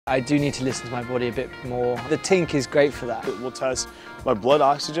I do need to listen to my body a bit more. The Tink is great for that. We'll test my blood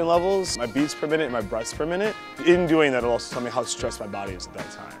oxygen levels, my beats per minute, and my breaths per minute. In doing that, it'll also tell me how stressed my body is at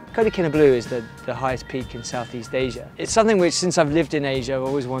that time. Kota Kinabalu is the highest peak in Southeast Asia. It's something which, since I've lived in Asia, I've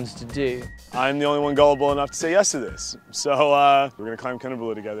always wanted to do. I'm the only one gullible enough to say yes to this. So we're gonna climb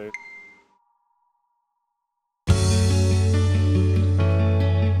Kinabalu together.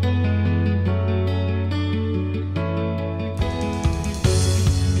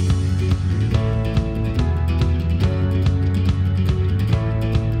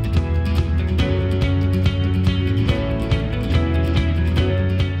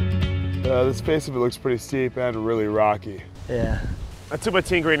 This face of it looks pretty steep and really rocky. Yeah. I took my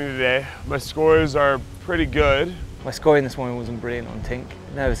Tink rating today. My scores are pretty good. My scoring this morning wasn't brilliant on Tink.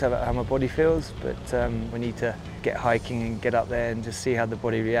 Nervous about how my body feels, but we need to get hiking and get up there and just see how the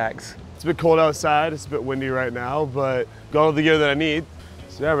body reacts. It's a bit cold outside, it's a bit windy right now, but got all the gear that I need.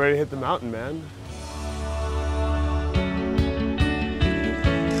 So yeah, ready to hit the mountain, man.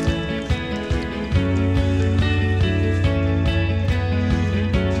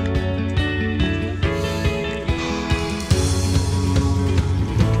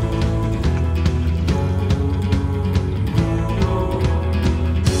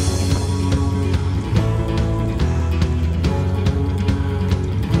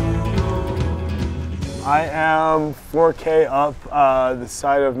 I am 4K up the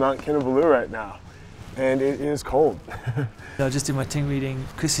side of Mount Kinabalu right now, and it is cold. I just did my Tink reading.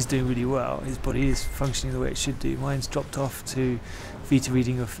 Chris is doing really well. His body is functioning the way it should do. Mine's dropped off to Vita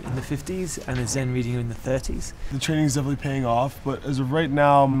reading in the 50s and a Zen reading in the 30s. The training is definitely paying off, but as of right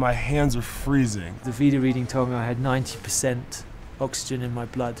now, my hands are freezing. The Vita reading told me I had 90% oxygen in my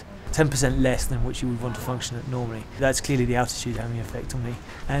blood. 10% less than what you would want to function at normally. That's clearly the altitude having an effect on me.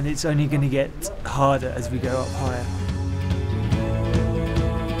 And it's only going to get harder as we go up higher.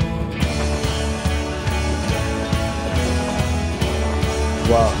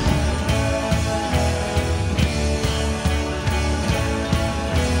 Wow.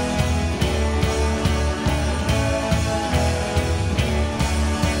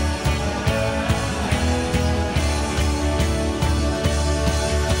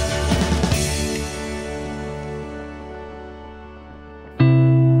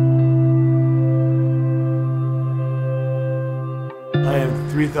 I am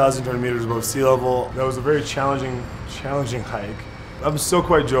 3,200 meters above sea level. That was a very challenging hike. I'm still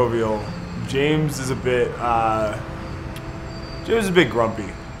quite jovial. James is a bit grumpy.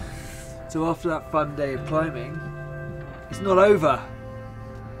 So after that fun day of climbing, it's not over.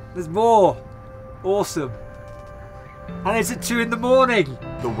 There's more. Awesome. And it's at 2 in the morning.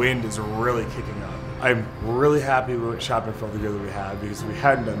 The wind is really kicking up. I'm really happy with what shopping felt together we had, because if we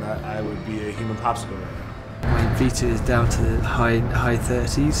hadn't done that, I would be a human popsicle right now. My Vita is down to the high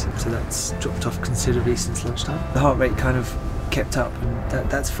 30s, so that's dropped off considerably since lunchtime. The heart rate kind of kept up, and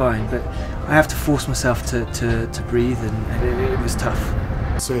that's fine, but I have to force myself to breathe, and it was tough.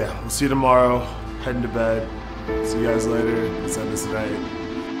 So yeah, we'll see you tomorrow, heading to bed. See you guys later. Let's end this tonight.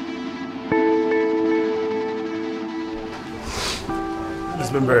 It's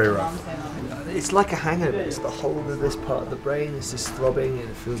been very rough. It's like a hangover. It's the whole of this part of the brain is just throbbing, and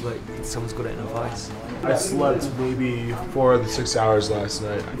it feels like someone's got it in a vice. I slept maybe 4 of the 6 hours last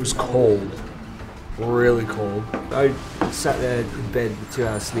night. It was cold, really cold. I sat there in bed with 2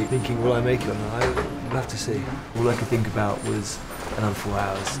 hours sleep thinking, will I make it or not? We'll have to see. All I could think about was another 4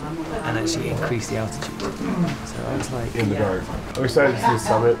 hours and actually increase the altitude. So I was like, in the dark. I'm excited to see the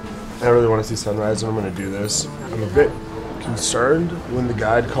summit. I really want to see sunrise, and I'm going to do this. I'm a bit concerned when the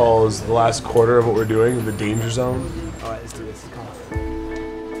guide calls the last quarter of what we're doing the danger zone. all right, let's do this. Come on.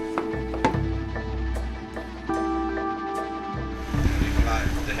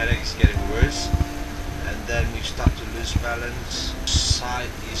 The headache is getting worse, and then you start to lose balance. Sight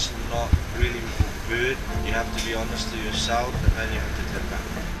is not really good. You have to be honest to yourself, and then you have to turn back.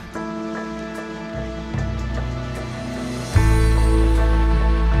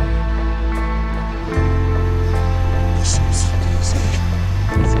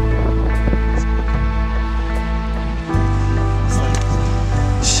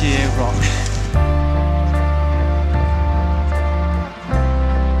 Sheer rock.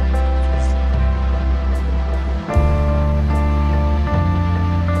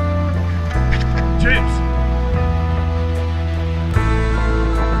 James!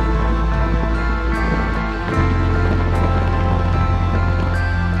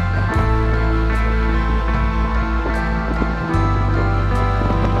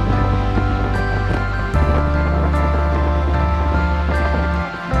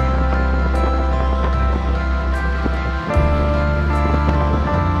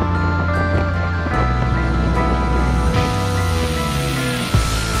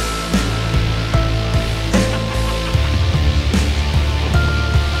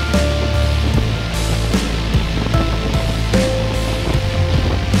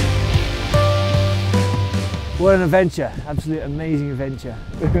 What an adventure, absolute amazing adventure.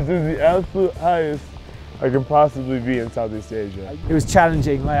 This is the absolute highest I can possibly be in Southeast Asia. It was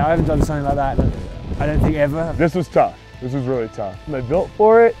challenging, like I haven't done something like that, I don't think ever. This was tough. This was really tough. Am I built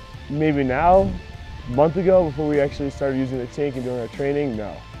for it? Maybe now. A month ago, before we actually started using the tank and doing our training,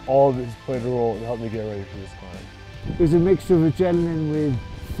 no. All of it has played a role in helping me get ready for this climb. It was a mixture of adrenaline with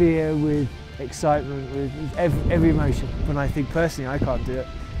fear, with excitement, with every emotion. When I think personally I can't do it,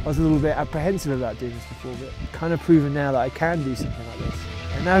 I was a little bit apprehensive about doing this before, but kind of proven now that I can do something like this.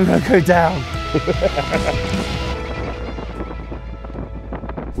 And now I'm going to go down.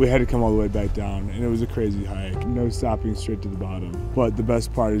 We had to come all the way back down, and it was a crazy hike. No stopping, straight to the bottom. But the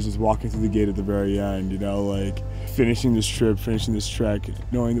best part is just walking through the gate at the very end, you know, like finishing this trip, finishing this trek,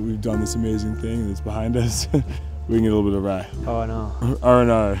 knowing that we've done this amazing thing that's behind us. We can get a little bit of rest. R&R.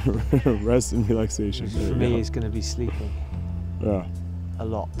 R&R, rest and relaxation. For me, it's going to be sleeping. Yeah. A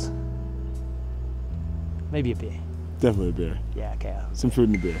lot. Maybe a beer. Definitely a beer. Yeah, okay. Some food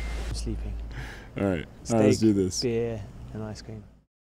and a beer. Sleeping. All right, Steak, let's do this. Beer and ice cream.